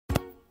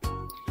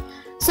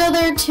So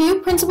there are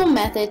two principal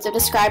methods of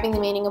describing the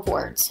meaning of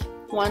words.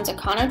 One's a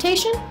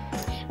connotation,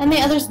 and the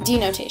other's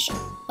denotation.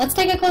 Let's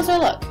take a closer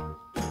look.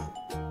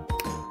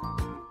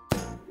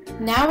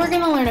 Now we're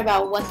going to learn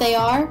about what they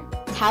are,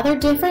 how they're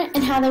different,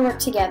 and how they work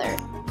together.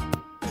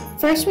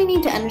 First, we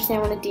need to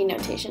understand what a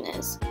denotation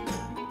is.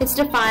 It's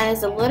defined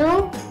as the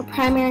literal or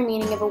primary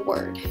meaning of a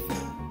word.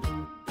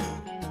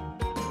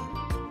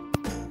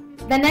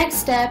 The next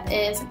step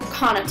is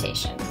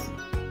connotations.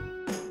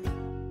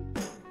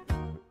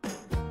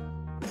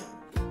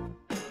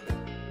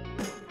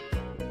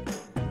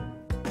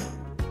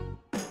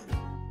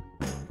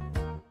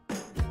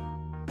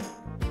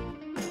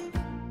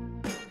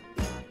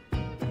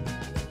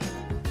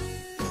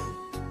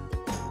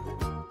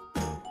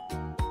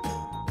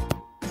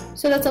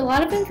 So that's a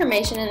lot of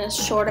information in a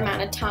short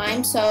amount of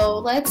time, so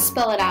let's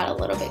spell it out a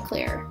little bit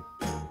clearer.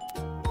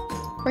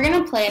 We're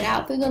going to play it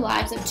out through the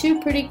lives of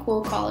two pretty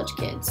cool college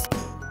kids.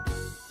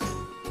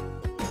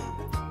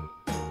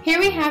 Here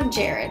we have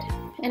Jared,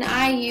 an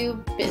IU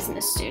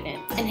business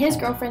student, and his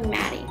girlfriend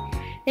Maddie.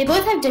 They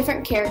both have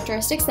different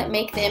characteristics that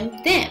make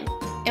them them,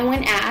 and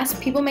when asked,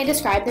 people may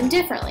describe them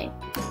differently.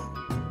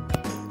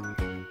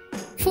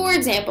 For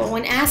example,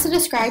 when asked to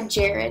describe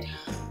Jared,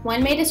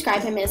 one may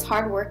describe him as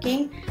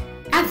hardworking,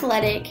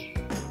 athletic,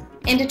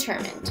 and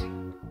determined.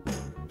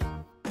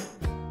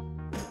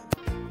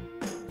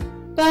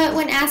 But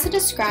when asked to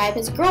describe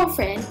his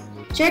girlfriend,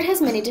 Jared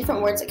has many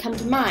different words that come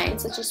to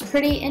mind, such as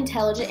pretty,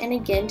 intelligent, and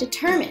again,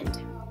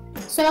 determined.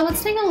 So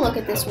let's take a look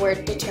at this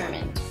word,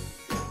 determined.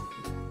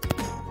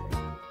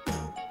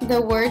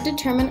 The word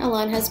determined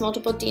alone has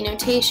multiple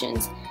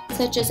denotations,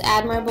 such as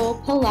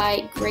admirable,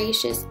 polite,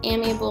 gracious,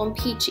 amiable, and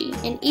peachy,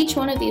 and each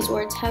one of these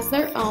words has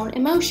their own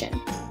emotion.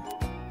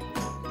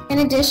 In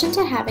addition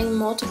to having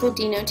multiple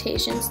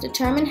denotations,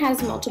 determined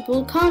has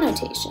multiple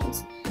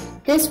connotations.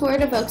 This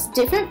word evokes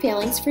different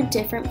feelings for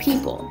different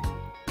people.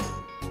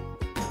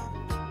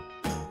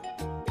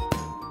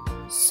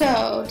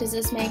 So, does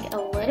this make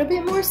a little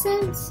bit more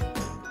sense?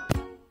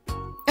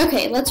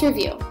 Okay, let's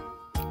review.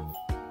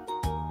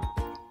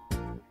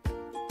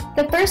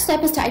 The first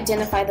step is to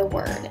identify the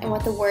word and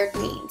what the word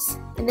means.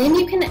 And then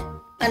you can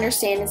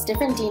understand its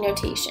different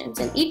denotations,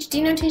 and each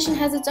denotation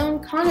has its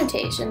own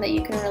connotation that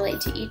you can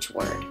relate to each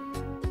word.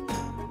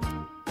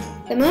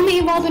 The moment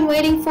you've all been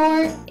waiting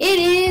for, it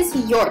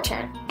is your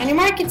turn. On your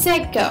mark, get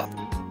set, go.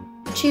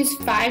 Choose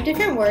 5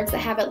 different words that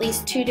have at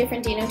least 2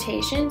 different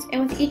denotations,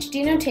 and with each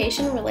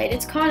denotation relate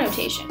its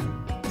connotation.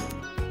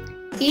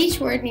 Each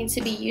word needs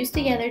to be used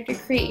together to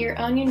create your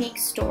own unique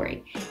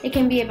story. It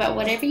can be about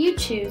whatever you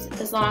choose,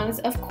 as long as,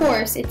 of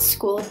course, it's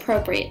school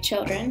appropriate,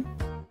 children.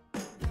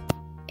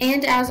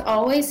 And as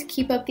always,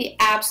 keep up the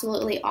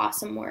absolutely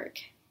awesome work.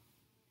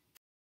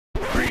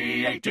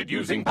 Created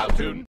using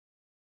Powtoon.